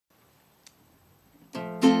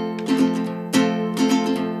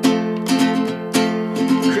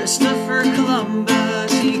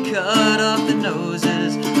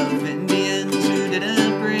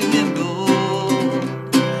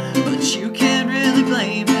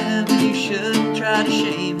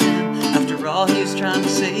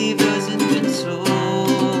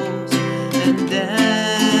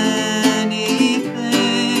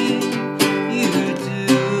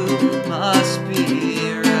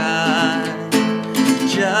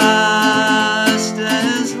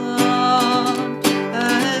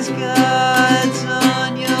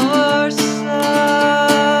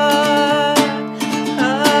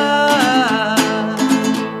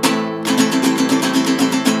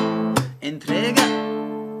Entrega.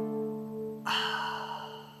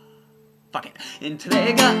 Fuck it.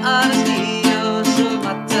 Entrega a los niños o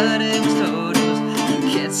mataremos todos. You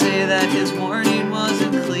can't say that his warning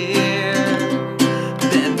wasn't clear.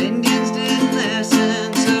 Them Indians didn't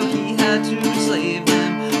listen, so he had to enslave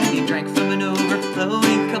them, and he drank from an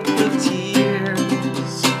overflowing cup of tears.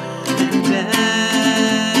 And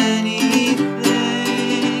anything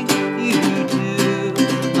you do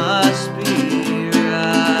must be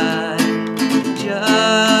right,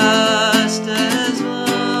 just as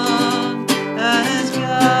long as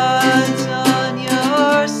God's on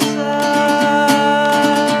your side.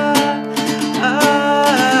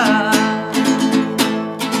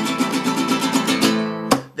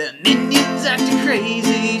 The minions acted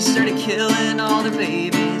crazy, started killing all their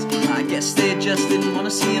babies. I guess they just didn't want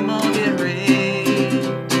to see them all get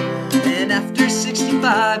raped. And after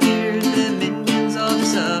 65 years, the minions all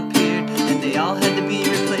disappeared, and they all had to be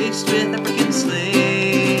replaced with African